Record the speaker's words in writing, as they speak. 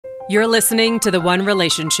You're listening to The One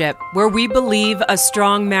Relationship, where we believe a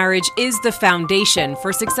strong marriage is the foundation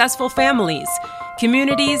for successful families,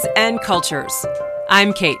 communities, and cultures.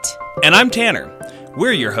 I'm Kate. And I'm Tanner.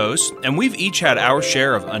 We're your hosts, and we've each had our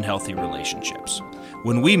share of unhealthy relationships.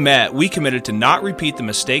 When we met, we committed to not repeat the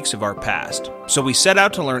mistakes of our past, so we set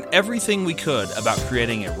out to learn everything we could about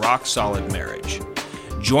creating a rock-solid marriage.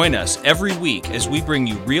 Join us every week as we bring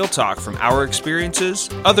you real talk from our experiences,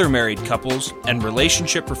 other married couples, and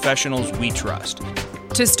relationship professionals we trust.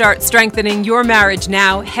 To start strengthening your marriage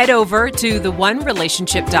now, head over to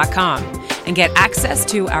theonerelationship.com and get access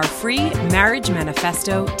to our free marriage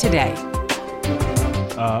manifesto today.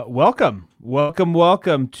 Welcome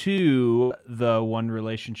to the One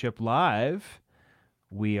Relationship Live.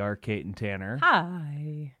 We are Kate and Tanner.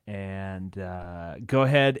 Hi. And go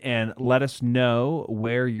ahead and let us know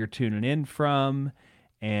where you're tuning in from.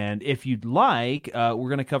 And if you'd like, we're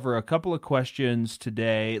going to cover a couple of questions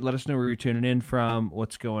today. Let us know where you're tuning in from,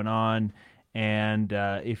 what's going on. And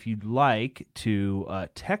if you'd like to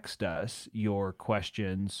text us your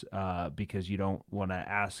questions because you don't want to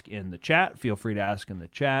ask in the chat, feel free to ask in the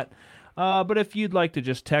chat. But if you'd like to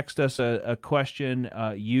just text us a question,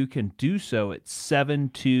 you can do so at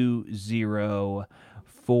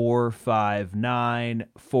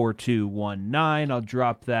 720-459-4219. I'll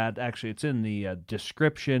drop that. Actually, it's in the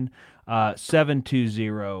description.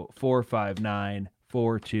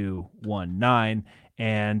 720-459-4219.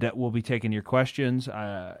 And we'll be taking your questions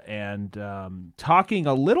and talking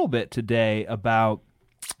a little bit today about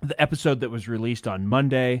the episode that was released on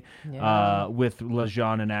Monday with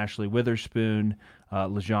LaJean and Ashley Witherspoon.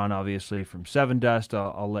 LaJean, obviously, from Sevendust.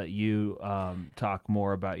 I'll let you talk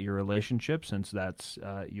more about your relationship since that's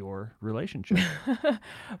your relationship.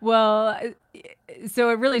 Well, so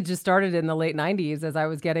it really just started in the late 90s as I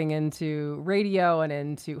was getting into radio and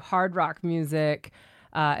into hard rock music.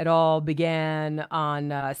 It all began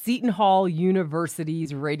on Seton Hall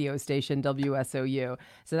University's radio station, WSOU.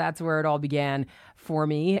 So that's where it all began for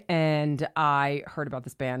me. And I heard about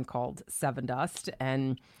this band called Sevendust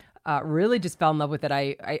and really just fell in love with it.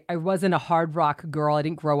 I wasn't a hard rock girl. I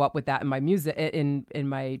didn't grow up with that in my music, in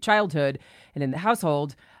my childhood and in the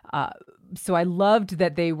household. So I loved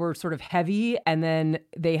that they were sort of heavy and then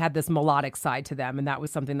they had this melodic side to them. And that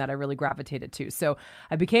was something that I really gravitated to. So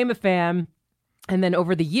I became a fan. And then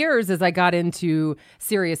over the years, as I got into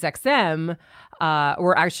Sirius XM,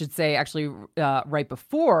 or I should say actually right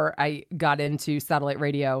before I got into satellite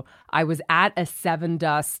radio, I was at a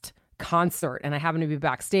Sevendust concert and I happened to be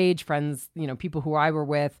backstage. Friends, people who I were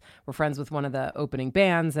with were friends with one of the opening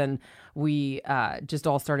bands. And we just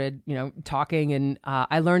all started, talking. And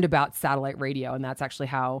I learned about satellite radio. And that's actually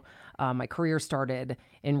how my career started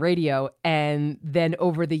in radio. And then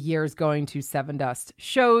over the years, going to Sevendust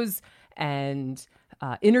shows and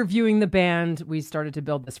interviewing the band, we started to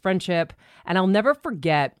build this friendship. And I'll never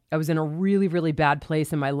forget, I was in a really, really bad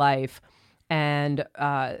place in my life. And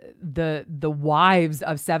the wives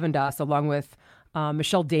of Sevendust, along with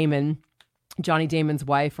Michelle Damon, Johnny Damon's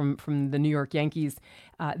wife from the New York Yankees,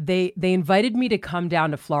 they invited me to come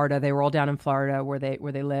down to Florida. They were all down in Florida where they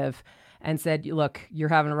live, and said, "Look, you're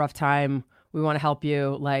having a rough time. We want to help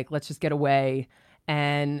you. Like, let's just get away."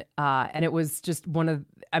 And it was just it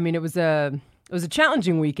was a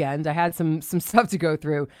challenging weekend. I had some stuff to go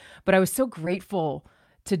through, but I was so grateful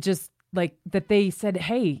to just that they said,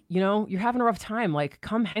 "Hey, you're having a rough time. Like,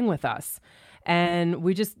 come hang with us." And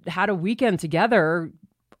we just had a weekend together,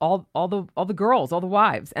 all the girls, all the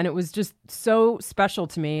wives, and it was just so special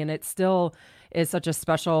to me. And it still is such a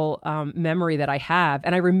special memory that I have.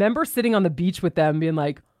 And I remember sitting on the beach with them, being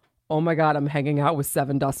like, "Oh my God, I'm hanging out with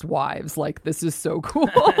Sevendust wives. Like, this is so cool."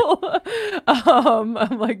 I'm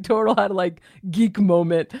like had a geek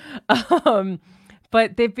moment.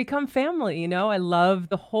 But they've become family, I love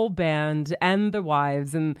the whole band and the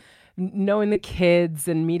wives and knowing the kids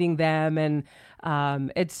and meeting them. And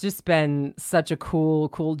it's just been such a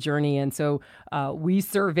cool journey. And so we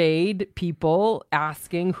surveyed people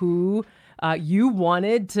asking who you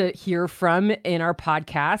wanted to hear from in our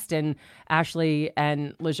podcast, and Ashley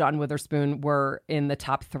and LaJean Witherspoon were in the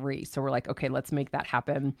top 3. So we're like, okay, let's make that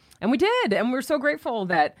happen. And we did. And we're so grateful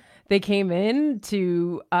that they came in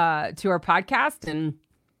to our podcast and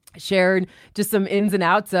shared just some ins and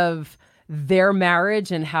outs of their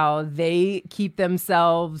marriage and how they keep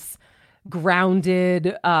themselves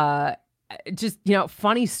grounded, just,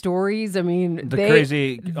 funny stories. I mean, the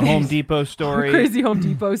crazy Home Depot story. Crazy Home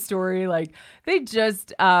Depot story. Like, they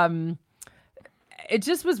just, it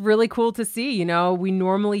just was really cool to see. We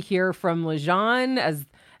normally hear from LaJean as,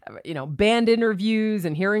 band interviews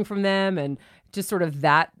and hearing from them and just sort of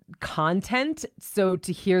that content. So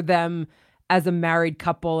to hear them as a married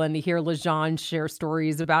couple and to hear LaJean share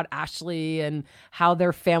stories about Ashley and how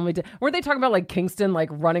their family did. Weren't they talking about like Kingston, like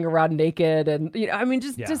running around naked? And, I mean,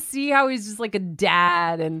 just to see how he's just like a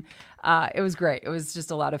dad. And it was great. It was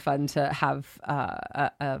just a lot of fun to have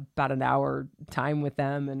about an hour time with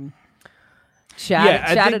them and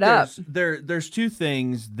chat it up. There's two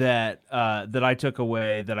things that that I took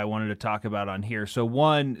away that I wanted to talk about on here. So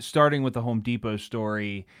one, starting with the Home Depot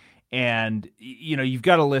story, and you've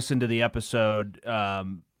got to listen to the episode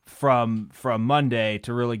from Monday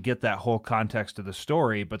to really get that whole context of the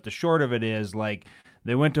story. But the short of it is, like,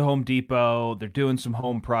 they went to Home Depot. They're doing some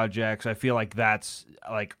home projects. I feel like that's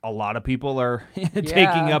like a lot of people are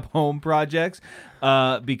taking up home projects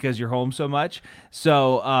because you're home so much.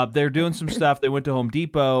 So they're doing some stuff. They went to Home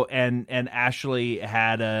Depot, and Ashley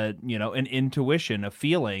had an intuition, a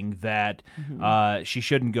feeling that she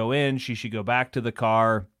shouldn't go in. She should go back to the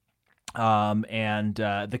car. And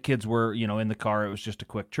the kids were, in the car. It was just a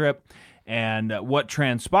quick trip. And what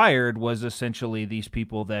transpired was essentially these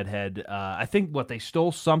people that had, I think they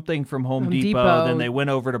stole something from Home Depot. Then they went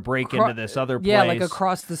over to break into this other place. Yeah, like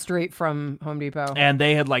across the street from Home Depot. And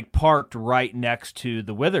they had like parked right next to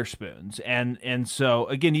the Witherspoons. And so,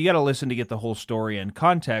 again, you got to listen to get the whole story and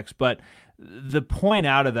context. But the point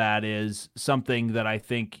out of that is something that I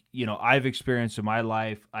think, I've experienced in my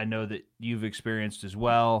life. I know that you've experienced as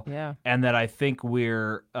well. Yeah. And that I think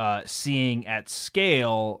we're seeing at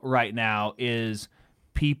scale right now is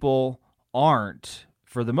people aren't,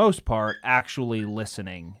 for the most part, actually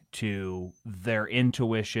listening to their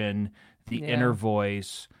intuition, the inner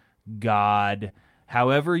voice, God,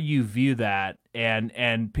 however you view that.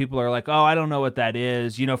 And people are like, oh, I don't know what that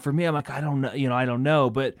is. For me, I'm like, I don't know, I don't know.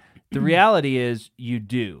 But the reality is you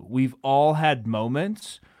do. We've all had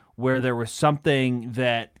moments where there was something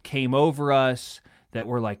that came over us that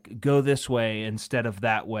we're like, go this way instead of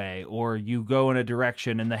that way, or you go in a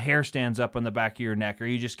direction and the hair stands up on the back of your neck, or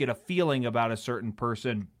you just get a feeling about a certain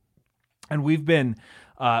person. And we've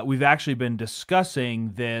actually been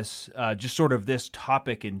discussing this, just sort of this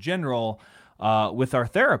topic in general, with our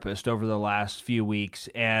therapist over the last few weeks.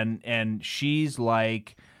 And she's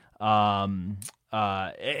like,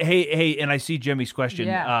 hey, and I see Jimmy's question,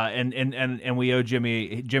 and we owe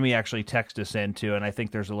Jimmy actually texted us in too, and I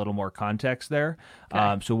think there's a little more context there.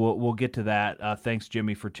 Okay. So we'll get to that. Thanks,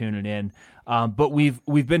 Jimmy, for tuning in. But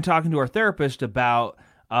we've been talking to our therapist about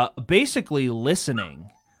basically listening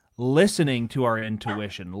to our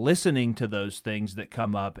intuition, listening to those things that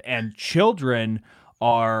come up, and children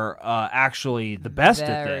are actually the best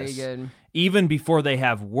at this. Very good. Even before they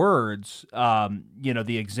have words.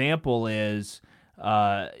 The example is,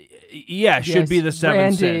 should be the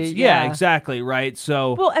seventh sense. Yeah, exactly, right?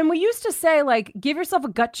 So, well, and we used to say, like, give yourself a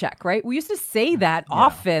gut check, right? We used to say that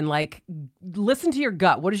often, like, listen to your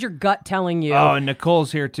gut. What is your gut telling you? Oh, and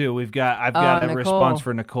Nicole's here too. I've got a Nicole. response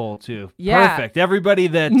for Nicole too. Yeah. Perfect. Everybody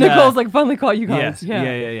that Nicole's like, finally call you guys.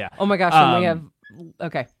 Yeah. Oh my gosh, and we have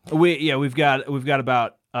okay. We've got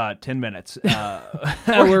about 10 minutes.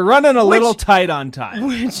 We're running a little tight on time,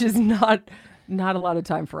 which is not a lot of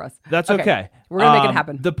time for us. That's okay. We're gonna make it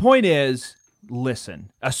happen. The point is,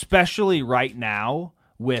 listen, especially right now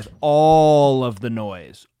with all of the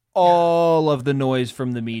noise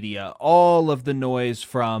from the media, all of the noise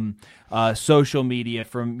from social media,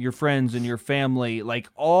 from your friends and your family, like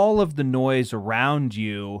all of the noise around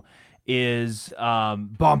you is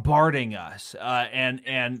bombarding us.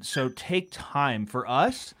 And so take time. For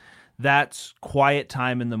us, that's quiet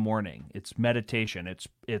time in the morning. It's meditation.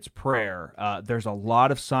 It's prayer. There's a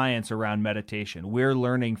lot of science around meditation. We're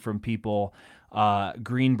learning from people,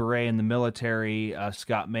 Green Beret in the military,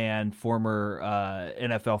 Scott Mann, former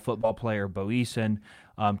NFL football player Bo Eason,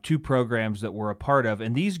 two programs that we're a part of.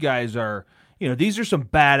 And these guys are, these are some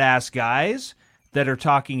badass guys that are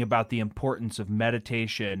talking about the importance of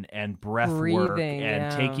meditation and breath work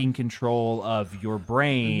and taking control of your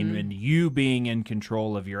brain and you being in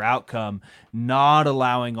control of your outcome, not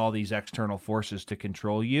allowing all these external forces to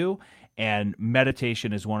control you. And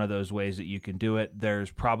meditation is one of those ways that you can do it.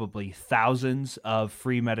 There's probably thousands of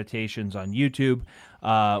free meditations on YouTube.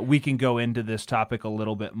 We can go into this topic a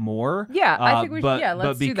little bit more. Yeah, I think we should. Yeah,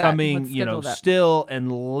 let's do that. But becoming, still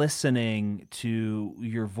and listening to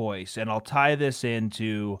your voice. And I'll tie this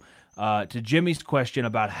into to Jimmy's question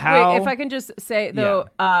about how. Wait, if I can just say though,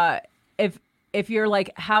 if you're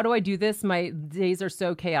like, how do I do this? My days are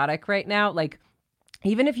so chaotic right now. Like,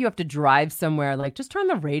 even if you have to drive somewhere, like just turn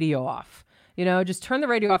the radio off. Just turn the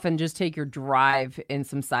radio off and just take your drive in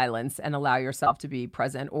some silence and allow yourself to be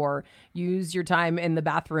present, or use your time in the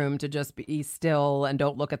bathroom to just be still and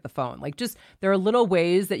don't look at the phone. Like, just, there are little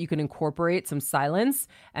ways that you can incorporate some silence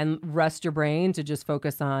and rest your brain to just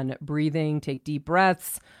focus on breathing, take deep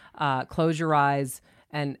breaths, close your eyes,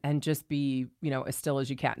 and just be, as still as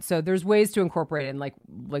you can. So there's ways to incorporate it. And like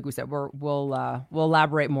we said, we'll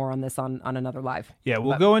elaborate more on this on another live. Yeah,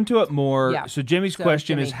 we'll go into it more. Yeah. So Jimmy's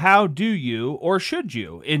question is, how do you, or should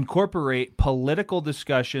you, incorporate political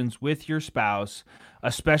discussions with your spouse,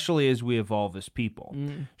 especially as we evolve as people?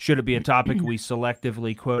 Should it be a topic we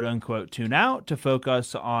selectively, quote unquote, tune out to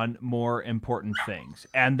focus on more important things?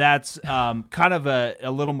 And that's kind of a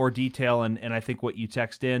little more detail, and I think what you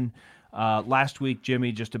text in last week,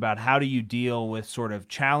 Jimmy, just about how do you deal with sort of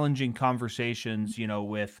challenging conversations,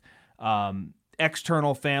 with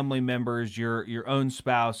external family members, your own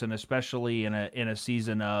spouse, and especially in a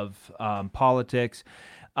season of politics.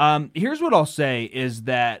 Here's what I'll say is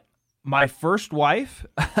that my first wife,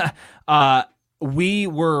 we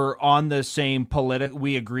were on the same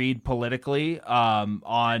we agreed politically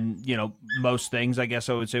on, most things. I guess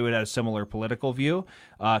I would say we had a similar political view.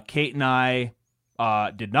 Kate and I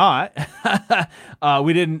did not.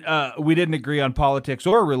 We didn't agree on politics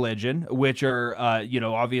or religion, which are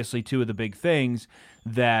obviously two of the big things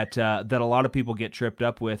that a lot of people get tripped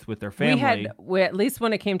up with their family. We at least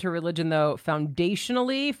when it came to religion, though,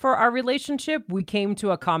 foundationally for our relationship, we came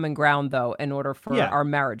to a common ground, though, in order for our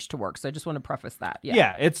marriage to work. So I just want to preface that.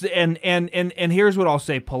 Yeah, it's and here's what I'll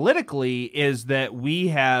say politically is that we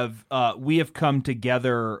have come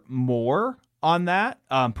together more on that.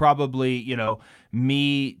 Probably,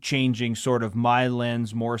 me changing sort of my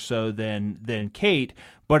lens more so than Kate,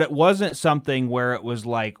 but it wasn't something where it was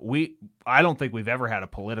like I don't think we've ever had a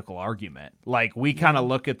political argument. Like, we kind of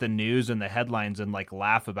look at the news and the headlines and like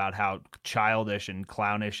laugh about how childish and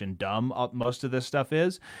clownish and dumb most of this stuff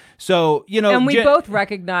is. So, and we both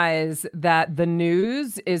recognize that the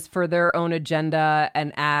news is for their own agenda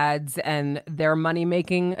and ads and their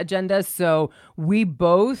money-making agenda. So we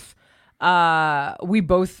both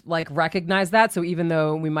like recognize that. So even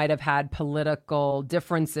though we might have had political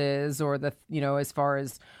differences or as far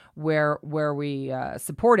as where we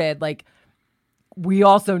supported, like, we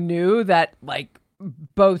also knew that like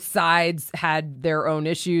both sides had their own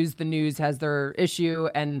issues. The news has their issue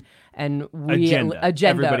and we agenda.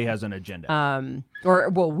 Everybody has an agenda.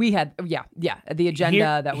 We had the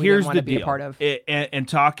agenda that we didn't want to be a part of. And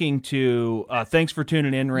talking to thanks for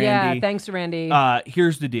tuning in, Randy. Yeah, thanks, Randy.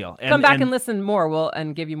 Here's the deal. Come back and listen more.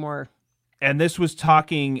 And give you more. And this was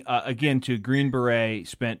talking again to Green Beret,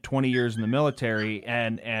 spent 20 years in the military,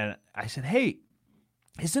 and I said, hey,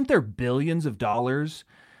 isn't there billions of dollars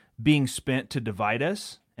being spent to divide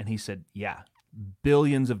us? And he said, yeah,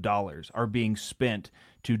 billions of dollars are being spent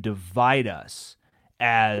to divide us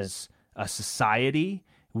as a society.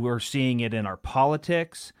 We're seeing it in our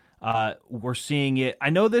politics. We're seeing it.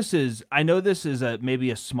 I know this is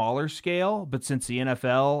maybe a smaller scale, but since the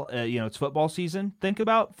NFL, it's football season, think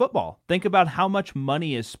about football. Think about how much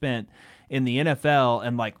money is spent in the NFL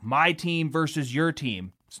and like my team versus your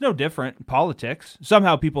team. It's no different in politics.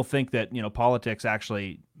 Somehow people think that, politics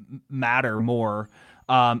actually matter more.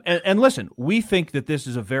 And listen, we think that this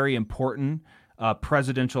is a very important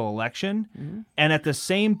presidential election. Mm-hmm. And at the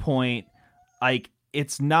same point, like,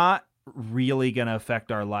 it's not really going to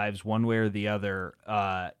affect our lives one way or the other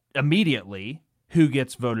immediately who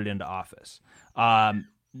gets voted into office.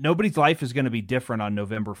 Nobody's life is going to be different on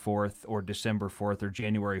November 4th or December 4th or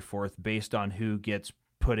January 4th based on who gets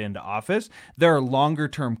put into office. There are longer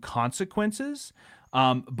term consequences.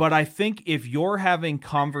 But I think if you're having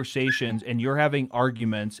conversations and you're having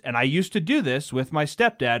arguments, and I used to do this with my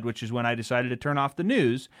stepdad, which is when I decided to turn off the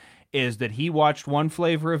news, is that he watched one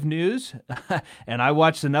flavor of news and I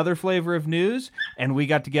watched another flavor of news, and we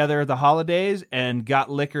got together at the holidays and got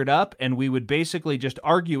liquored up, and we would basically just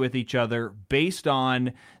argue with each other based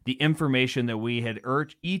on the information that we had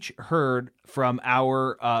each heard from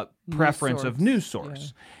our preference of news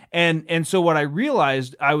source. Yeah. And so what I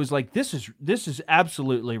realized, I was like, this is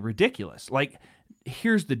absolutely ridiculous. Like,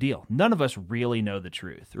 here's the deal. None of us really know the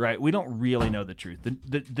truth, right? We don't really know the truth.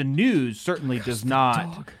 The news certainly does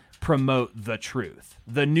not promote the truth.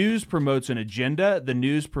 The news promotes an agenda. The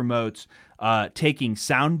news promotes taking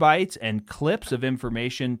sound bites and clips of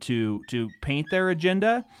information to paint their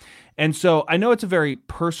agenda. And so I know it's a very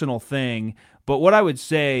personal thing, but what I would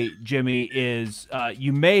say, Jimmy, is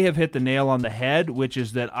you may have hit the nail on the head, which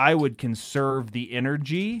is that I would conserve the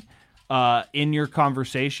energy in your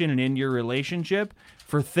conversation and in your relationship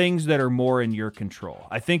for things that are more in your control.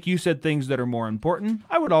 I think you said things that are more important.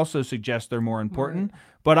 I would also suggest they're more important,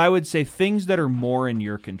 but I would say things that are more in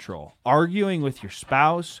your control. Arguing with your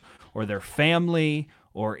spouse or their family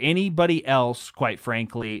or anybody else, quite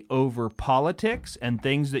frankly, over politics and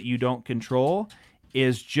things that you don't control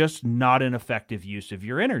is just not an effective use of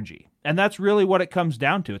your energy. And that's really what it comes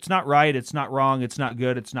down to. It's not right, it's not wrong, it's not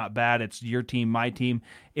good, it's not bad, it's your team, my team.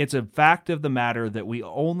 It's a fact of the matter that we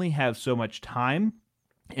only have so much time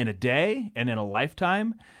in a day and in a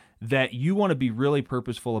lifetime that you want to be really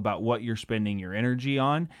purposeful about what you're spending your energy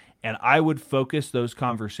on. And I would focus those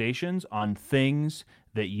conversations on things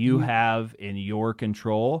that you have in your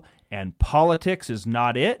control. And politics is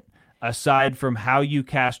not it, aside from how you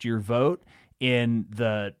cast your vote in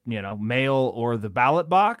the mail or the ballot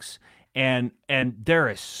box. And there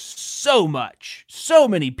is so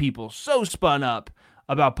many people so spun up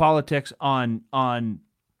about politics on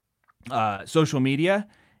social media.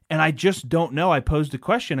 And I just don't know. I posed a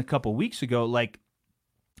question a couple weeks ago, like,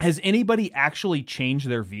 has anybody actually changed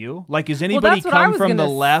their view? Like, has anybody come from the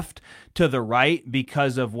left to the right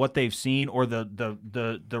because of what they've seen, or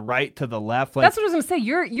the right to the left? Like, that's what I was going to say.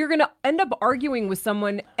 You're going to end up arguing with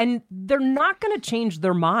someone, and they're not going to change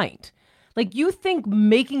their mind. Like, you think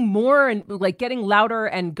making more and like getting louder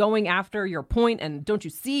and going after your point, and don't you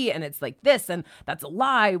see? And it's like this, and that's a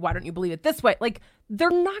lie. Why don't you believe it this way? Like, they're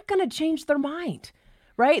not going to change their mind.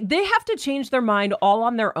 Right? They have to change their mind all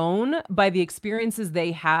on their own by the experiences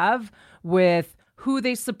they have with who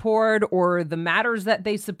they support or the matters that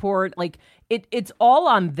they support. Like, it's all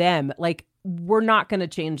on them. Like, we're not going to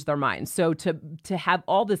change their minds. So to have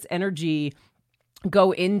all this energy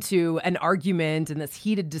go into an argument and this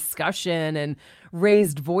heated discussion and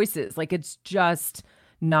raised voices, like, it's just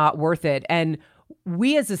not worth it. And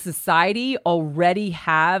we as a society already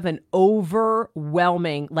have an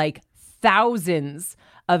overwhelming, like, thousands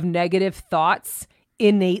of negative thoughts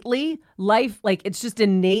innately. Life, like, it's just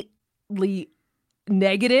innately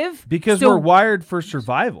negative because we're wired for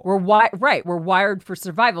survival. We're wired for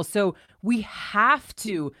survival. So we have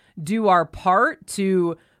to do our part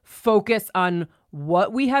to focus on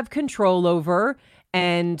what we have control over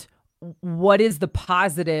and what is the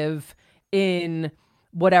positive in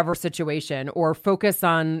whatever situation, or focus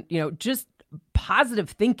on, just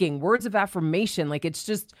positive thinking, words of affirmation. Like, it's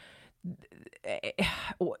just,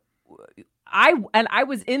 I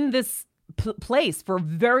was in this place for a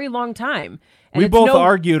very long time. And we both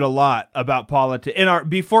argued a lot about politics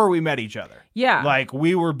before we met each other. Yeah. Like,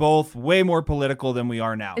 we were both way more political than we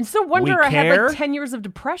are now. And so wonder, I had like 10 years of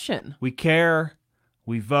depression. We care.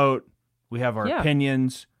 We vote. We have our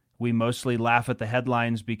opinions. We mostly laugh at the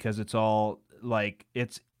headlines because it's all like,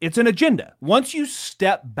 it's an agenda. Once you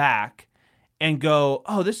step back and go,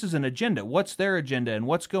 oh, this is an agenda. What's their agenda and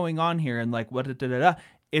what's going on here? And like,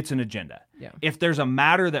 it's an agenda. Yeah. If there's a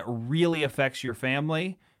matter that really affects your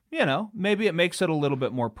family, maybe it makes it a little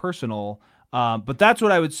bit more personal. But that's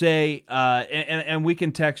what I would say. And we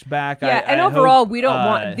can text back. Yeah. And overall, we don't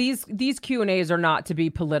want these Q&As are not to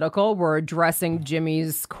be political. We're addressing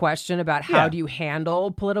Jimmy's question about how do you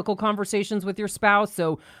handle political conversations with your spouse.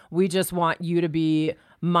 So we just want you to be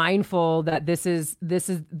mindful that this is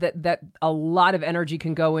that a lot of energy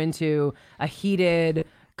can go into a heated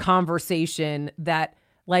conversation that,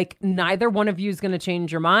 like, neither one of you is going to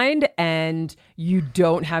change your mind, and you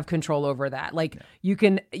don't have control over that. Like,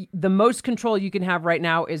 the most control you can have right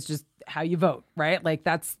now is just how you vote, right? Like,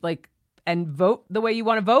 that's like, and vote the way you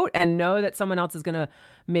want to vote, and know that someone else is going to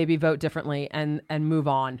maybe vote differently, and move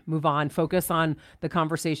on, focus on the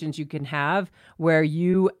conversations you can have where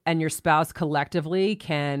you and your spouse collectively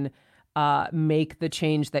can make the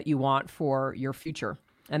change that you want for your future.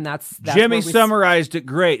 And that's Jimmy summarized it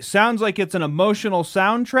great. Sounds like it's an emotional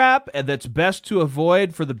sound trap that's best to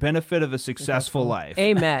avoid for the benefit of a successful life.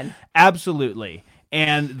 Amen. Absolutely.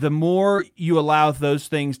 And the more you allow those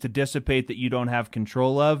things to dissipate that you don't have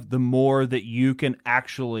control of, the more that you can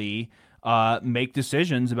actually make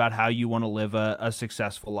decisions about how you want to live a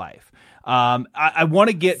successful life. I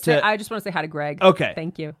want to get to... I just want to say hi to Greg. Okay.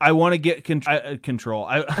 Thank you. I want to get control.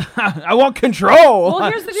 I want control.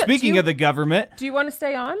 Well, here's the deal. Speaking of the government... Do you want to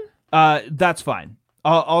stay on? That's fine.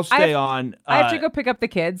 I'll stay on. I have to go pick up the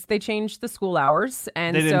kids. They changed the school hours.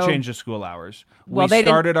 And they didn't change the school hours. Well, we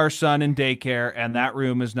started our son in daycare, and that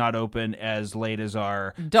room is not open as late as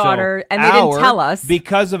our daughter. And they didn't tell us.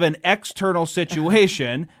 Because of an external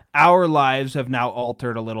situation... Our lives have now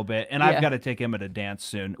altered a little bit, and I've got to take him at a dance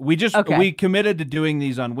soon. We committed to doing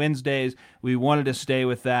these on Wednesdays. We wanted to stay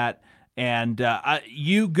with that, And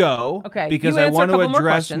you go, Okay, because you I answer want a to couple more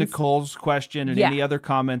address questions. Nicole's question and Yeah. any other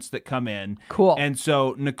comments that come in. Cool. And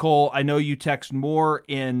so, Nicole, I know you text more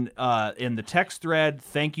in the text thread.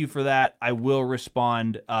 Thank you for that. I will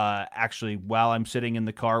respond actually while I'm sitting in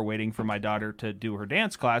the car waiting for my daughter to do her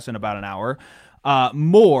dance class in about an hour.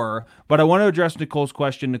 More, but I want to address Nicole's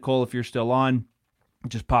question. Nicole, if you're still on,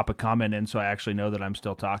 just pop a comment in so I actually know that I'm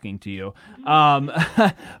still talking to you.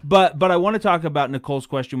 But I want to talk about Nicole's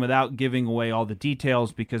question without giving away all the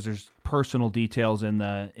details, because there's personal details in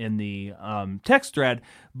the text thread.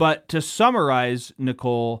 But to summarize,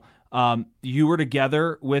 Nicole, you were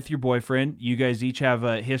together with your boyfriend. You guys each have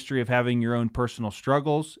a history of having your own personal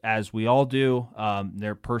struggles, as we all do.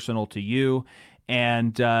 They're personal to you.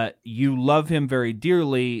 And you love him very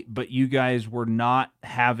dearly, but you guys were not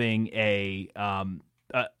having a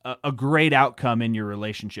great outcome in your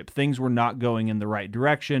relationship. Things were not going in the right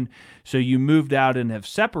direction. So you moved out and have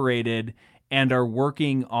separated and are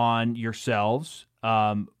working on yourselves,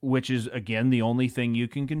 which is, again, the only thing you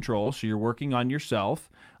can control. So you're working on yourself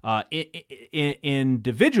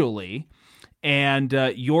individually. And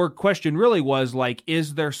your question really was like,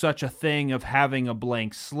 is there such a thing of having a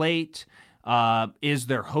blank slate? Is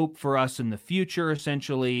there hope for us in the future,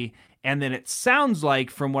 essentially? And then it sounds like,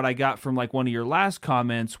 from what I got from like one of your last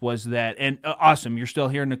comments, was that, and awesome, you're still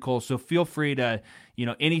here, Nicole. So feel free to,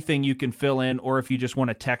 anything you can fill in, or if you just want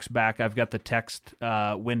to text back, I've got the text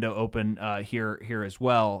window open here as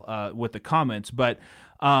well with the comments. But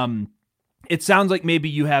it sounds like maybe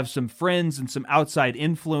you have some friends and some outside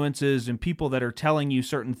influences and people that are telling you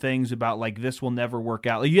certain things about like, this will never work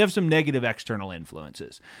out. Like, you have some negative external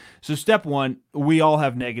influences. So step one, we all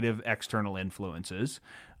have negative external influences.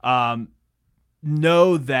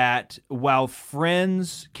 Know that while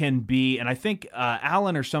friends can be, and I think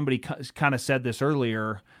Alan or somebody kind of said this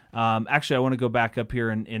earlier. Actually, I want to go back up here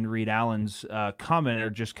and read Alan's comment, or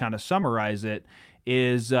just kind of summarize it,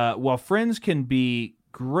 is while friends can be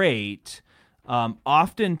great,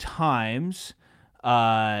 oftentimes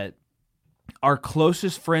our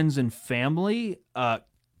closest friends and family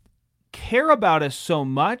care about us so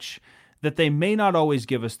much that they may not always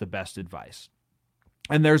give us the best advice.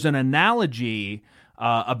 And there's an analogy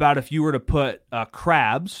about if you were to put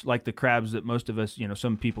crabs, like the crabs that most of us,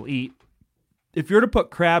 some people eat, if you were to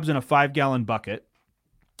put crabs in a 5-gallon bucket,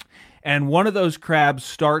 and one of those crabs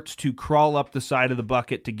starts to crawl up the side of the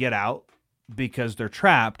bucket to get out because they're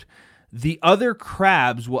trapped, the other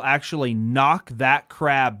crabs will actually knock that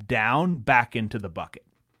crab down back into the bucket.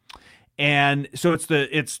 And so it's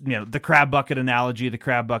the crab bucket analogy, the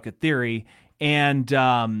crab bucket theory. And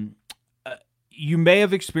you may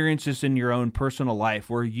have experienced this in your own personal life,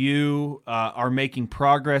 where you are making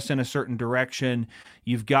progress in a certain direction.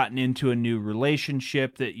 You've gotten into a new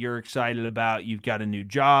relationship that you're excited about. You've got a new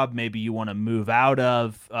job. Maybe you want to move out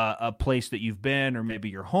of a place that you've been, or maybe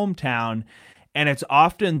your hometown. And it's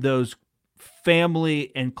often those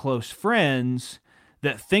family and close friends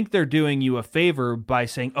that think they're doing you a favor by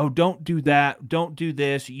saying, oh, don't do that, don't do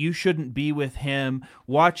this, you shouldn't be with him,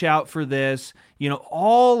 watch out for this,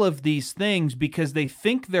 all of these things, because they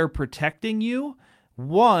think they're protecting you.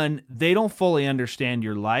 One, they don't fully understand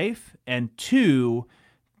your life, and two,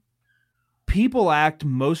 people act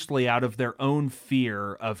mostly out of their own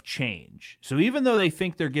fear of change. So even though they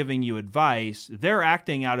think they're giving you advice, they're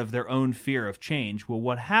acting out of their own fear of change. Well,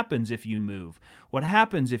 what happens if you move? What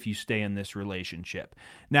happens if you stay in this relationship?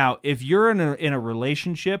 Now, if you're in a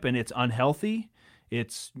relationship and it's unhealthy,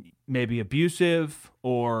 it's maybe abusive,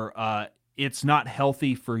 or it's not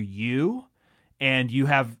healthy for you, and you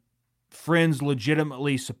have friends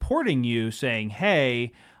legitimately supporting you saying,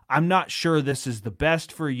 hey, I'm not sure this is the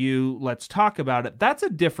best for you, let's talk about it, that's a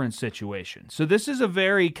different situation. So this is a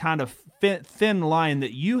very kind of thin line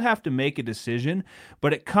that you have to make a decision,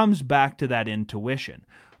 but it comes back to that intuition.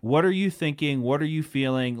 What are you thinking? What are you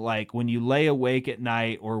feeling like when you lay awake at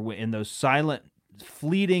night, or in those silent,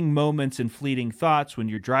 fleeting moments and fleeting thoughts, when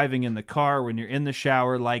you're driving in the car, when you're in the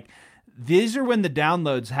shower? Like, these are when the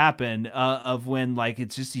downloads happen, of when, like,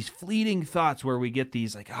 it's just these fleeting thoughts where we get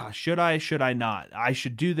these like, should I not? I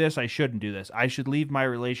should do this, I shouldn't do this. I should leave my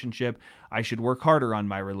relationship. I should work harder on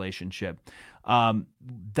my relationship.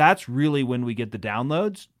 That's really when we get the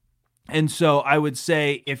downloads. And so I would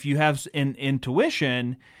say, if you have an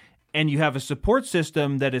intuition and you have a support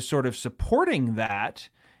system that is sort of supporting that,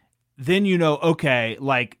 then okay,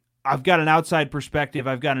 like, I've got an outside perspective,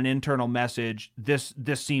 I've got an internal message, this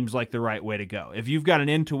seems like the right way to go. If you've got an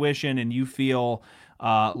intuition and you feel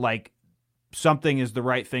like something is the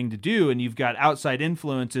right thing to do, and you've got outside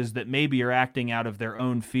influences that maybe are acting out of their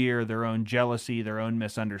own fear, their own jealousy, their own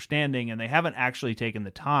misunderstanding, and they haven't actually taken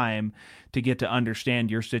the time to get to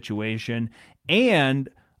understand your situation and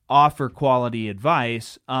offer quality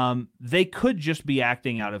advice, they could just be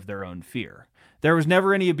acting out of their own fear. There was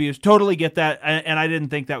never any abuse. Totally get that. And I didn't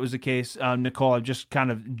think that was the case, Nicole. I'm just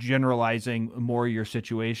kind of generalizing more your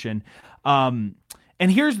situation. And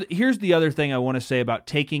here's the other thing I want to say about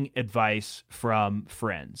taking advice from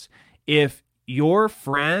friends. If your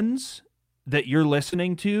friends that you're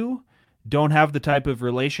listening to don't have the type of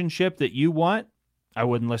relationship that you want, I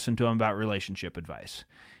wouldn't listen to them about relationship advice.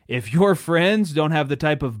 If your friends don't have the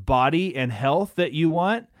type of body and health that you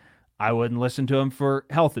want, I wouldn't listen to them for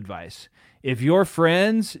health advice. If your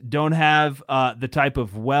friends don't have the type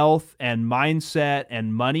of wealth and mindset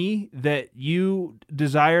and money that you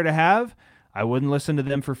desire to have, I wouldn't listen to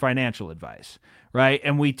them for financial advice, right?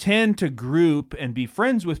 And we tend to group and be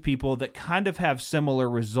friends with people that kind of have similar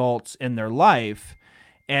results in their life.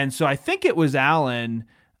 And so I think it was Alan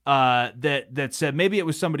that said, maybe it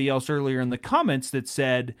was somebody else earlier in the comments that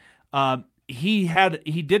said, he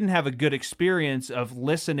didn't have a good experience of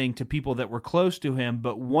listening to people that were close to him,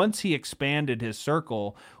 but once he expanded his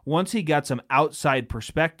circle, once he got some outside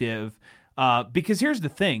perspective, because here's the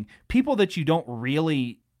thing, people that you don't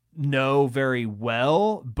really know very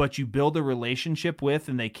well, but you build a relationship with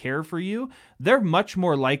and they care for you, they're much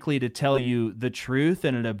more likely to tell you the truth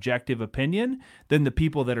and an objective opinion than the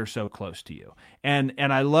people that are so close to you. And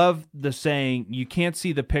I love the saying, you can't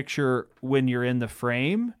see the picture when you're in the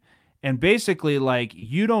frame. And basically, like,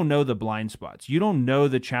 you don't know the blind spots. You don't know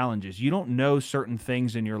the challenges. You don't know certain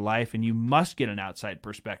things in your life, and you must get an outside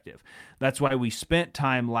perspective. That's why we spent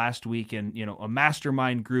time last week in, a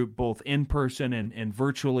mastermind group, both in person and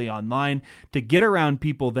virtually online, to get around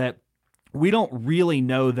people that we don't really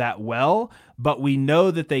know that well, but we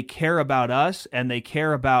know that they care about us and they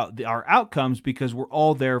care about our outcomes because we're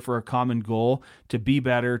all there for a common goal to be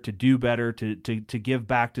better, to do better, to give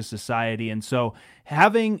back to society. And so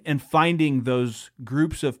having and finding those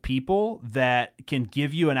groups of people that can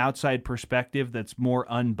give you an outside perspective that's more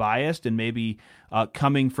unbiased and maybe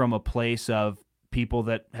coming from a place of people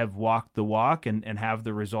that have walked the walk and have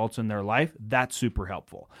the results in their life, that's super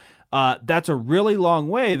helpful. That's a really long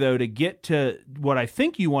way, though, to get to what I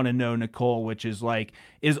think you want to know, Nicole, which is like,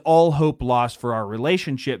 is all hope lost for our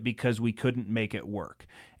relationship because we couldn't make it work?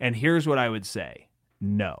 And here's what I would say.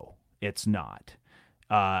 No, it's not.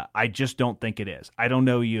 I just don't think it is. I don't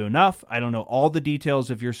know you enough. I don't know all the details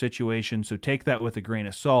of your situation, so take that with a grain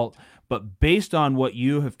of salt. But based on what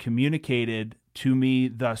you have communicated to me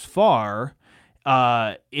thus far,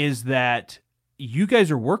 is that you guys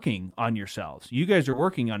are working on yourselves. You guys are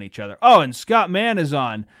working on each other. Oh, and Scott Mann is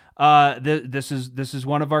on. This is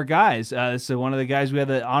one of our guys. So one of the guys we had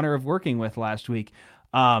the honor of working with last week.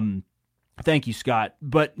 Thank you, Scott.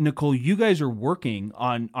 But Nicole, you guys are working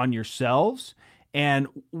on yourselves. And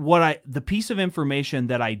the piece of information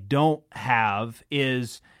that I don't have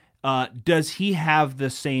is, does he have the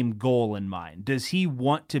same goal in mind? Does he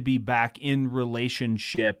want to be back in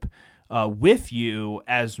relationship with you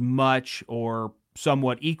as much or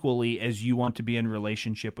somewhat equally as you want to be in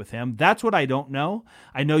relationship with him? That's what I don't know.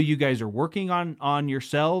 I know you guys are working on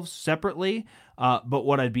yourselves separately, but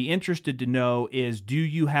what I'd be interested to know is, do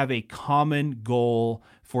you have a common goal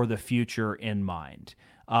for the future in mind?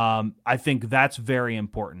 I think that's very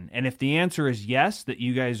important. And if the answer is yes, that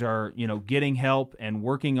you guys are, getting help and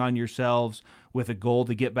working on yourselves with a goal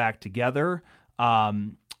to get back together,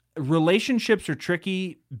 relationships are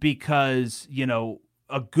tricky because,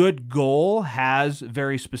 a good goal has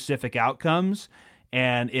very specific outcomes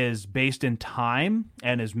and is based in time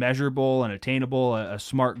and is measurable and attainable, a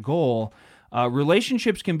smart goal.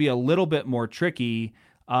 Relationships can be a little bit more tricky,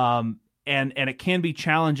 and it can be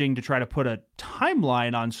challenging to try to put a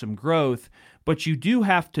timeline on some growth, but you do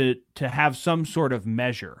have to have some sort of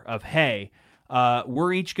measure of, hey,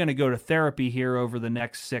 we're each going to go to therapy here over the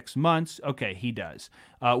next 6 months. Okay, he does.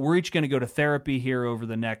 We're each going to go to therapy here over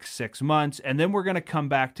the next 6 months, and then we're going to come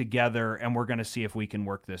back together and we're going to see if we can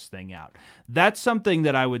work this thing out. That's something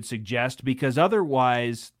that I would suggest, because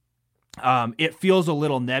otherwise it feels a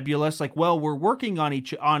little nebulous. Like, well, we're working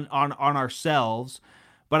on ourselves,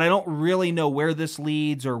 but I don't really know where this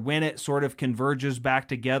leads or when it sort of converges back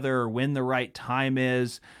together or when the right time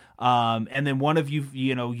is. And then one of you,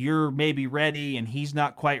 you're maybe ready and he's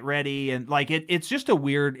not quite ready. And like, it's just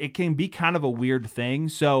it can be kind of a weird thing.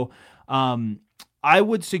 So, I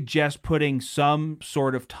would suggest putting some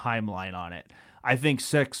sort of timeline on it. I think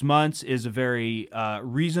 6 months is a very,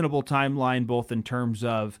 reasonable timeline, both in terms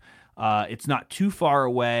of, it's not too far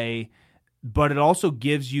away. but it also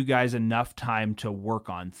gives you guys enough time to work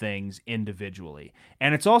on things individually.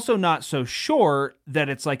 And it's also not so short that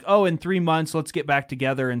it's like, oh, in 3 months, let's get back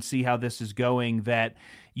together and see how this is going, that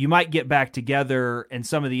you might get back together and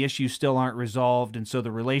some of the issues still aren't resolved. And so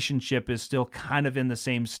the relationship is still kind of in the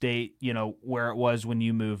same state, where it was when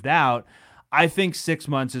you moved out. I think 6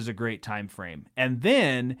 months is a great time frame. And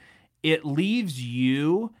then it leaves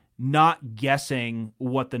you not guessing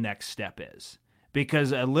what the next step is.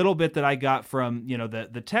 Because a little bit that I got from,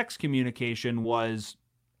 the text communication was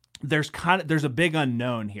there's a big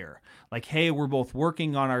unknown here. Like, hey, we're both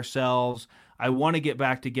working on ourselves. I want to get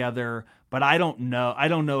back together, but I don't know. I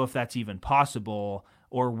don't know if that's even possible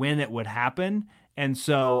or when it would happen. And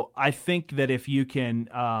so I think that if you can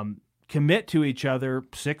commit to each other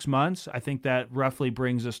 6 months, I think that roughly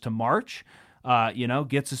brings us to March.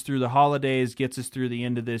 Gets us through the holidays, gets us through the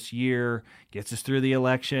end of this year, gets us through the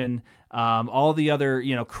election, all the other,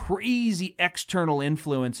 crazy external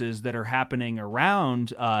influences that are happening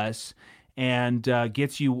around us, and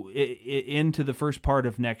gets you into the first part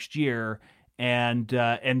of next year, and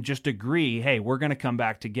just agree, hey, we're going to come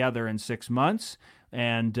back together in 6 months,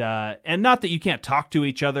 and not that you can't talk to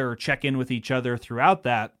each other or check in with each other throughout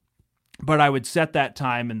that, but I would set that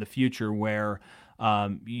time in the future where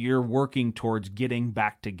you're working towards getting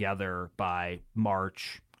back together by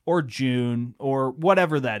March or June or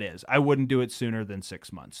whatever that is. I wouldn't do it sooner than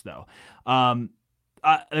 6 months, though.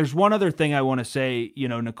 There's one other thing I want to say,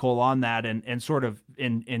 Nicole, on that, and sort of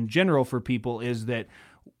in general for people, is that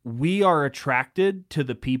we are attracted to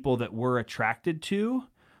the people that we're attracted to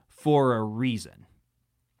for a reason.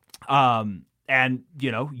 And,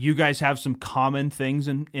 you guys have some common things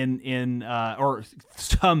or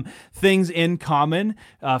some things in common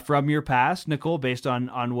from your past, Nicole, based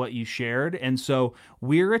on what you shared. And so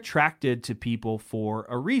we're attracted to people for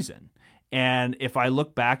a reason. And if I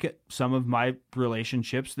look back at some of my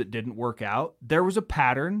relationships that didn't work out, there was a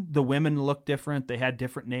pattern. The women looked different. They had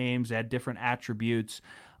different names. They had different attributes.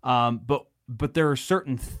 But there are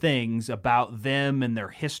certain things about them and their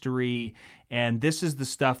history, and this is the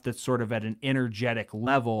stuff that's sort of at an energetic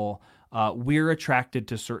level. We're attracted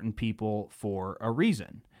to certain people for a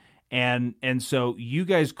reason. And so you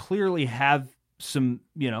guys clearly have some,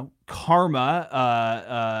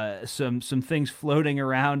 karma, some things floating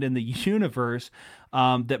around in the universe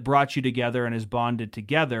that brought you together and has bonded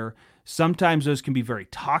together. Sometimes those can be very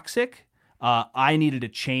toxic. I needed to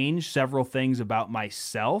change several things about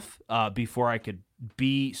myself before I could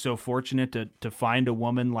be so fortunate to find a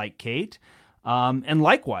woman like Kate. And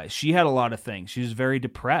likewise, she had a lot of things. She was very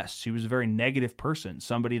depressed. She was a very negative person,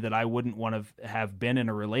 somebody that I wouldn't want to have been in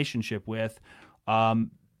a relationship with.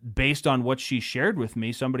 Based on what she shared with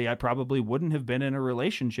me, somebody I probably wouldn't have been in a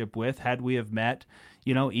relationship with had we have met,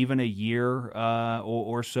 even a year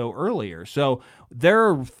or so earlier. So there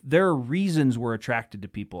are reasons we're attracted to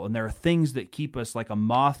people, and there are things that keep us like a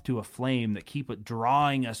moth to a flame, that keep it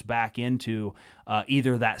drawing us back into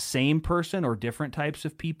either that same person or different types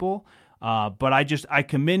of people. But I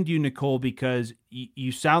commend you, Nicole, because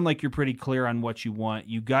you sound like you're pretty clear on what you want.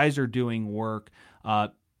 You guys are doing work.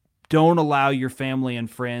 Don't allow your family and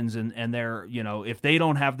friends and their, if they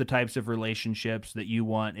don't have the types of relationships that you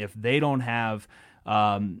want, if they don't have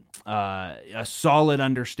a solid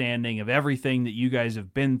understanding of everything that you guys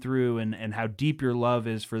have been through and how deep your love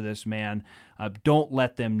is for this man, don't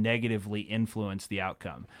let them negatively influence the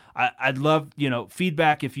outcome. I'd love,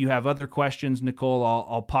 feedback. If you have other questions, Nicole,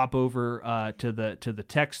 I'll pop over to the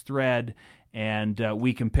text thread, and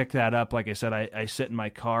we can pick that up. Like I said, I sit in my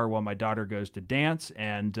car while my daughter goes to dance,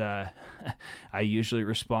 and I usually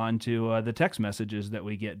respond to the text messages that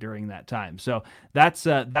we get during that time. So that's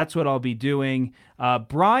what I'll be doing.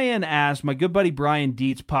 Brian asked, my good buddy Brian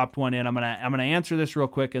Dietz popped one in. I'm gonna answer this real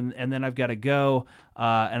quick, and then I've got to go.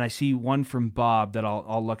 And I see one from Bob that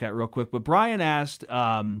I'll look at real quick. But Brian asked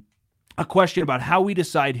a question about how we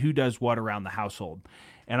decide who does what around the household.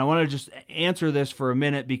 And I want to just answer this for a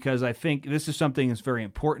minute because I think this is something that's very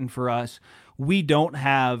important for us. We don't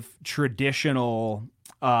have traditional,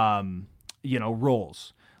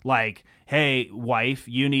 roles like, hey, wife,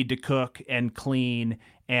 you need to cook and clean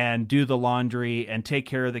and do the laundry and take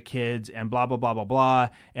care of the kids and blah, blah, blah, blah, blah.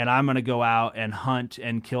 And I'm going to go out and hunt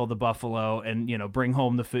and kill the buffalo and, bring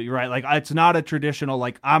home the food, right? Like, it's not a traditional,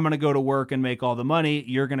 like, I'm going to go to work and make all the money.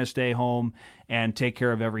 You're going to stay home and take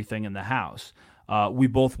care of everything in the house. We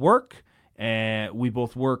both work, and we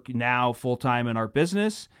both work now full-time in our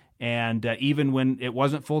business. And even when it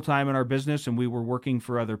wasn't full-time in our business and we were working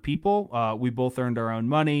for other people, we both earned our own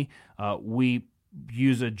money. We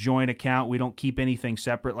use a joint account. We don't keep anything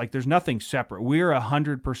separate. Like, there's nothing separate. We're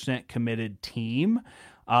 100% committed team.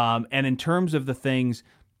 And in terms of the things,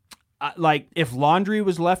 like if laundry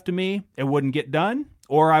was left to me, it wouldn't get done,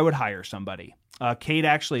 or I would hire somebody. Kate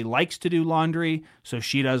actually likes to do laundry, so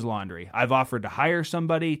she does laundry. I've offered to hire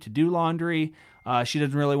somebody to do laundry. She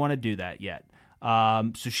doesn't really want to do that yet.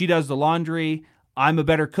 So she does the laundry. I'm a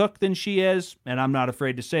better cook than she is, and I'm not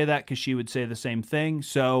afraid to say that because she would say the same thing.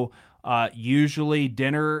 So usually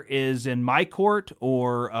dinner is in my court,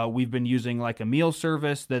 or we've been using like a meal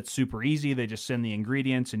service that's super easy. They just send the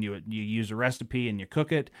ingredients and you use a recipe and you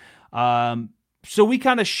cook it. So we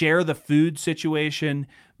kind of share the food situation.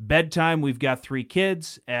 Bedtime, we've got 3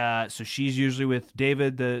 kids. So she's usually with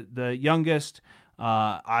David, the youngest.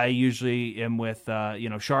 I usually am with,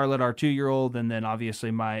 Charlotte, our 2-year-old, and then obviously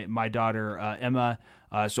my daughter, Emma.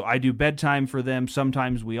 So I do bedtime for them.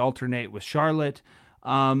 Sometimes we alternate with Charlotte.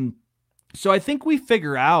 So I think we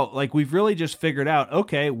figure out, like we've really just figured out,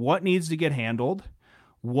 okay, what needs to get handled?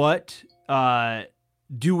 What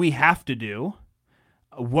do we have to do?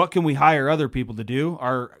 What can we hire other people to do?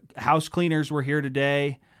 Our house cleaners were here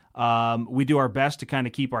today. We do our best to kind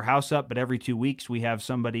of keep our house up, but every 2 weeks we have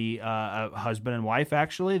somebody, a husband and wife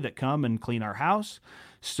actually, that come and clean our house.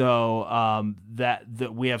 So that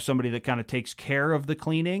we have somebody that kind of takes care of the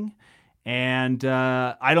cleaning. And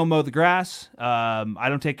I don't mow the grass. I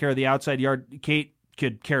don't take care of the outside yard. Kate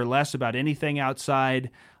could care less about anything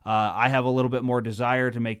outside. I have a little bit more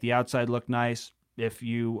desire to make the outside look nice. If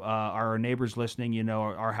you are our neighbors listening, you know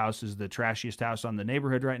our house is the trashiest house on the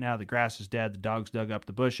neighborhood right now. The grass is dead. The dogs dug up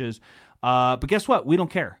the bushes. But guess what? We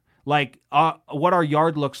don't care. Like what our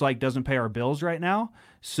yard looks like doesn't pay our bills right now.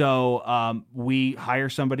 So we hire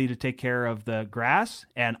somebody to take care of the grass,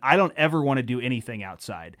 and I don't ever want to do anything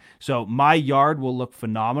outside. So my yard will look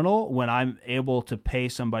phenomenal when I'm able to pay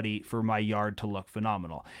somebody for my yard to look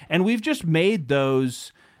phenomenal. And we've just made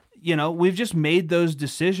those... we've just made those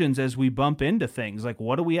decisions as we bump into things. Like,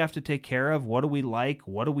 what do we have to take care of? What do we like?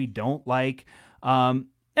 What do we don't like?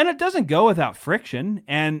 And it doesn't go without friction.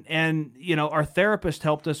 And our therapist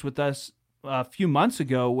helped us with this a few months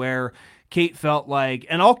ago where Kate felt like,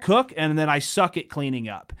 and I'll cook and then I suck at cleaning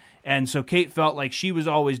up. And so Kate felt like she was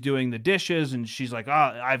always doing the dishes, and she's like,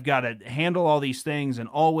 I've got to handle all these things and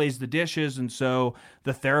always the dishes. And so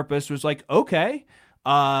the therapist was like, okay,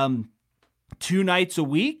 2 nights a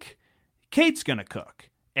week, Kate's going to cook.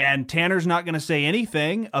 And Tanner's not going to say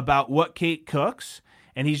anything about what Kate cooks.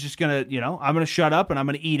 And he's just going to, I'm going to shut up and I'm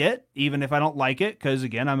going to eat it, even if I don't like it. Because,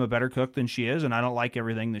 again, I'm a better cook than she is, and I don't like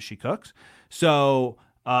everything that she cooks. So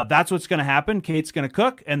that's what's going to happen. Kate's going to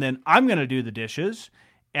cook, and then I'm going to do the dishes.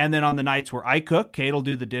 And then on the nights where I cook, Kate will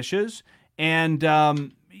do the dishes. And,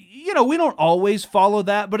 we don't always follow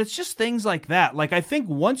that, but it's just things like that. Like, I think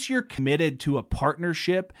once you're committed to a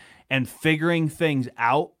partnership and figuring things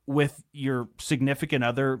out with your significant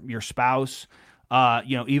other, your spouse,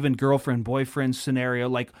 even girlfriend, boyfriend scenario,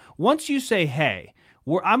 like once you say, hey,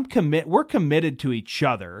 we're committed to each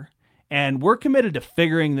other and we're committed to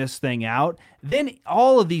figuring this thing out, then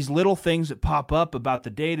all of these little things that pop up about the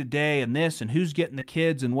day-to-day and this and who's getting the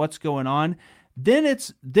kids and what's going on, then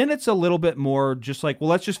it's a little bit more just like, well,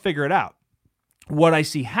 let's just figure it out. What I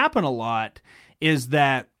see happen a lot is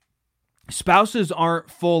that spouses aren't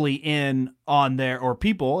fully in on or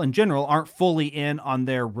people in general aren't fully in on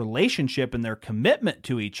their relationship and their commitment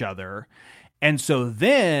to each other. And so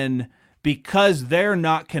then, because they're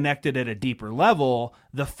not connected at a deeper level,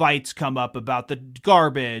 the fights come up about the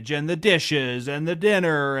garbage and the dishes and the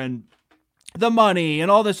dinner and the money and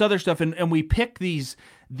all this other stuff. And we pick these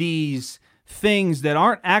things that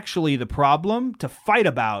aren't actually the problem to fight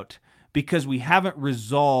about, because we haven't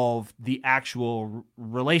resolved the actual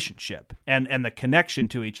relationship and the connection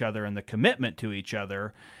to each other and the commitment to each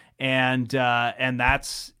other. And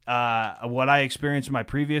that's what I experienced in my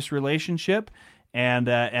previous relationship.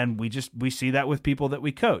 And we see that with people that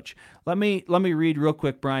we coach. Let me read real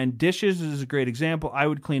quick, Brian. Dishes is a great example. I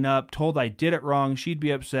would clean up, told I did it wrong. She'd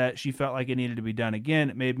be upset. She felt like it needed to be done again.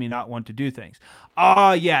 It made me not want to do things.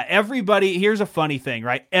 Yeah. Everybody, here's a funny thing,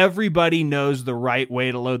 right? Everybody knows the right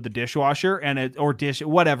way to load the dishwasher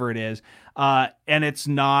whatever it is. And it's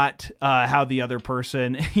not how the other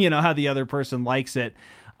person, how the other person likes it.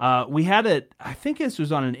 We had I think this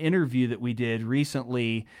was on an interview that we did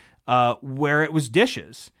recently, where it was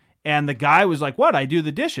dishes, and the guy was like, what? I do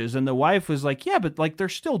the dishes. And the wife was like, yeah, but like, they're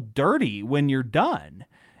still dirty when you're done,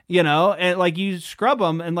 and like you scrub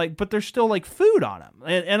them and like, but there's still like food on them.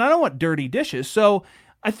 And I don't want dirty dishes. So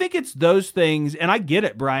I think it's those things. And I get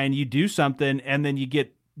it, Brian, you do something and then you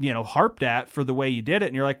get, harped at for the way you did it.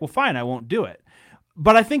 And you're like, well, fine, I won't do it.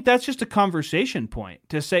 But I think that's just a conversation point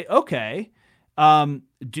to say, okay,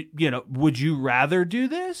 would you rather do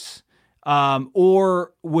this?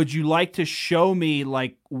 Or would you like to show me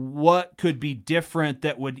like what could be different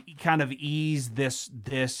that would kind of ease this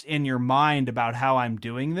in your mind about how I'm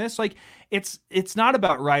doing this? Like it's not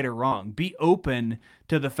about right or wrong. Be open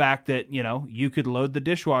to the fact that, you could load the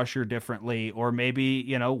dishwasher differently, or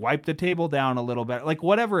maybe, wipe the table down a little bit, like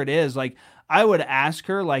whatever it is. Like I would ask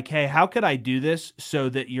her like, hey, how could I do this so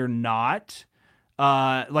that you're not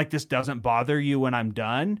like this doesn't bother you when I'm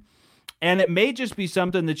done? And it may just be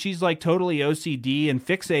something that she's like totally OCD and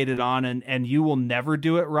fixated on, and you will never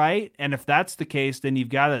do it right. And if that's the case, then you've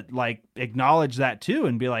got to like acknowledge that too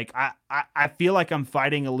and be like, I feel like I'm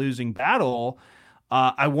fighting a losing battle.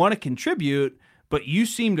 I want to contribute, but you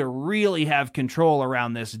seem to really have control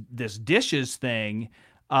around this dishes thing.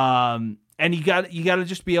 And you got to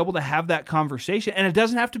just be able to have that conversation. And it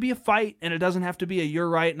doesn't have to be a fight, and it doesn't have to be a you're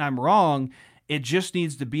right and I'm wrong. It just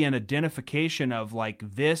needs to be an identification of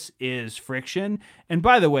like, this is friction. And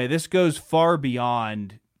by the way, this goes far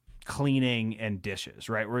beyond cleaning and dishes,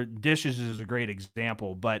 right? Where dishes is a great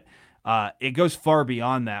example, but it goes far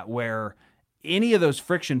beyond that, where any of those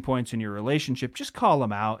friction points in your relationship, just call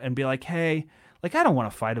them out and be like, hey, like, I don't want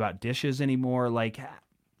to fight about dishes anymore. Like,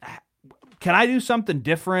 can I do something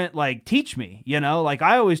different? Like, teach me, like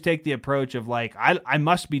I always take the approach of like, I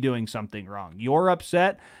must be doing something wrong. You're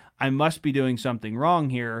upset. I must be doing something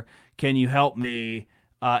wrong here. Can you help me?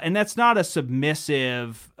 And that's not a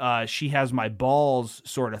submissive, she has my balls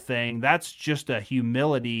sort of thing. That's just a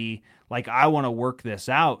humility. Like, I want to work this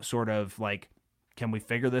out, sort of like, can we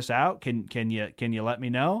figure this out? Can you let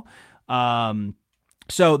me know?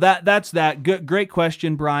 So that's that. Good, great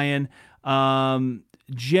question, Brian.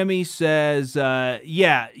 Jimmy says,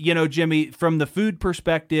 yeah, Jimmy, from the food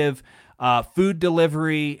perspective, food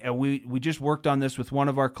delivery, and we just worked on this with one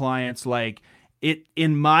of our clients. Like, it,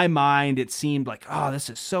 in my mind, it seemed like, oh, this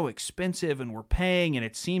is so expensive and we're paying, and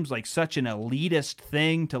it seems like such an elitist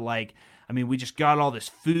thing to like, I mean, we just got all this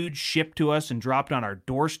food shipped to us and dropped on our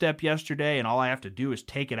doorstep yesterday, and all I have to do is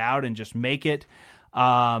take it out and just make it.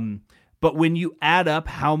 But when you add up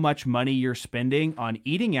how much money you're spending on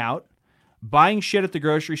eating out, buying shit at the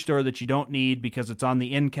grocery store that you don't need because it's on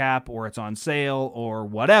the end cap or it's on sale or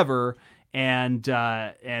whatever, and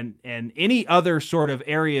any other sort of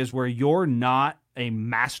areas where you're not a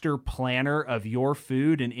master planner of your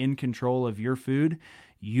food and in control of your food,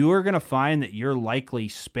 you're going to find that you're likely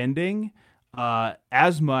spending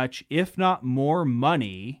as much, if not more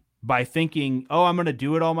money, by thinking, oh, I'm going to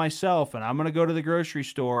do it all myself, and I'm going to go to the grocery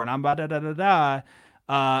store, and I'm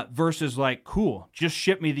versus like, cool, just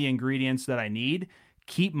ship me the ingredients that I need.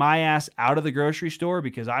 Keep my ass out of the grocery store,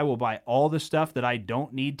 because I will buy all the stuff that I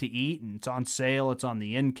don't need to eat, and it's on sale, it's on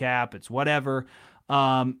the end cap, it's whatever.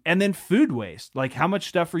 And then food waste. Like, how much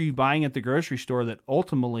stuff are you buying at the grocery store that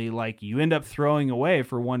ultimately, like, you end up throwing away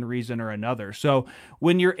for one reason or another? So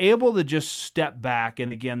when you're able to just step back,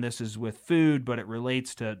 and again, this is with food, but it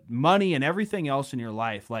relates to money and everything else in your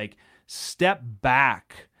life, like, step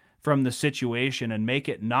back from the situation and make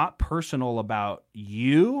it not personal about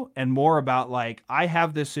you and more about like, I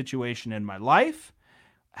have this situation in my life.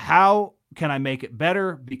 How can I make it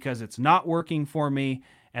better because it's not working for me?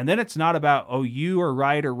 And then it's not about, oh, you are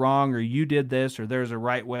right or wrong, or you did this, or there's a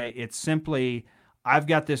right way. It's simply, I've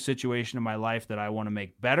got this situation in my life that I want to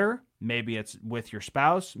make better. Maybe it's with your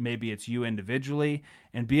spouse, maybe it's you individually,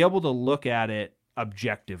 and be able to look at it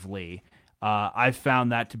objectively. I've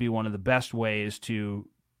found that to be one of the best ways to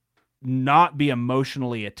not be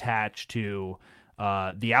emotionally attached to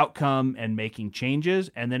the outcome and making changes.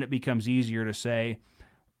 And then it becomes easier to say,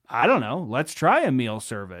 I don't know, let's try a meal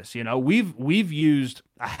service. We've used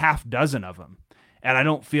a half dozen of them, and I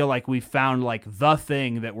don't feel like we've found like the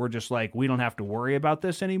thing that we're just like, we don't have to worry about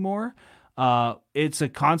this anymore. It's a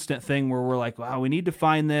constant thing where we're like, wow, we need to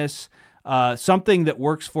find this, something that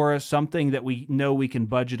works for us, something that we know we can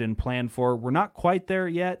budget and plan for. We're not quite there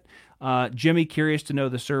yet. Jimmy, curious to know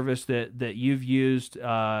the service that you've used.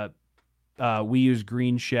 We use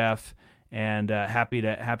Green Chef, and happy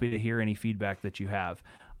to hear any feedback that you have.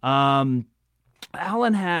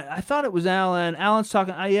 Alan I thought it was Alan. Alan's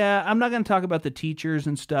talking. Yeah, I'm not going to talk about the teachers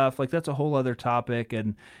and stuff. Like, that's a whole other topic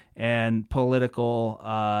and political.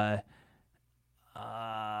 I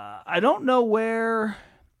don't know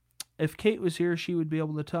if Kate was here, she would be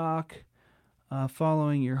able to talk.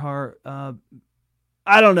 Following your heart.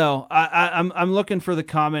 I don't know. I'm looking for the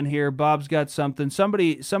comment here. Bob's got something.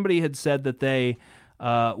 Somebody had said that they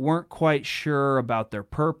weren't quite sure about their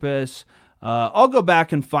purpose. I'll go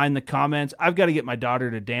back and find the comments. I've got to get my daughter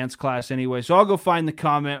to dance class anyway, so I'll go find the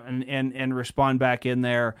comment and respond back in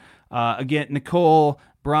there. Again, Nicole,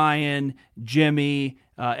 Brian, Jimmy,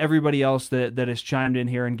 everybody else that has chimed in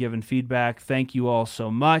here and given feedback. Thank you all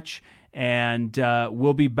so much. And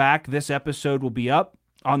we'll be back. This episode will be up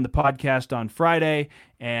on the podcast on Friday.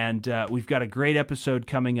 And we've got a great episode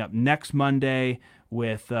coming up next Monday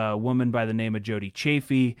with a woman by the name of Jody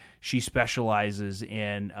Chafee. She specializes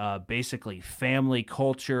in basically family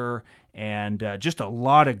culture and just a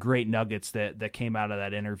lot of great nuggets that came out of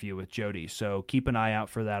that interview with Jody. So keep an eye out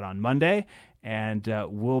for that on Monday. And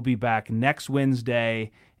we'll be back next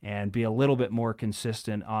Wednesday and be a little bit more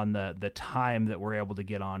consistent on the time that we're able to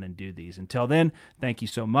get on and do these. Until then, thank you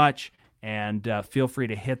so much. And feel free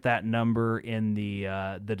to hit that number in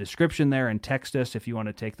the description there and text us if you want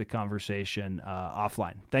to take the conversation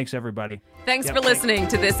offline. Thanks, everybody. Thanks for listening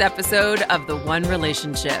to this episode of The One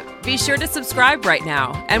Relationship. Be sure to subscribe right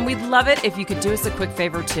now, and we'd love it if you could do us a quick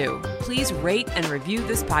favor too. Please rate and review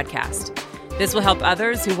this podcast. This will help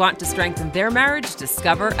others who want to strengthen their marriage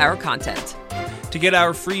discover our content. To get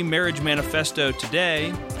our free marriage manifesto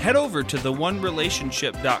today, head over to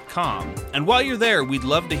theonerelationship.com. And while you're there, we'd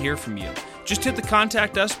love to hear from you. Just hit the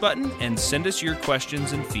Contact Us button and send us your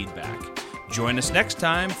questions and feedback. Join us next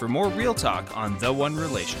time for more real talk on The One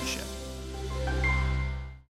Relationship.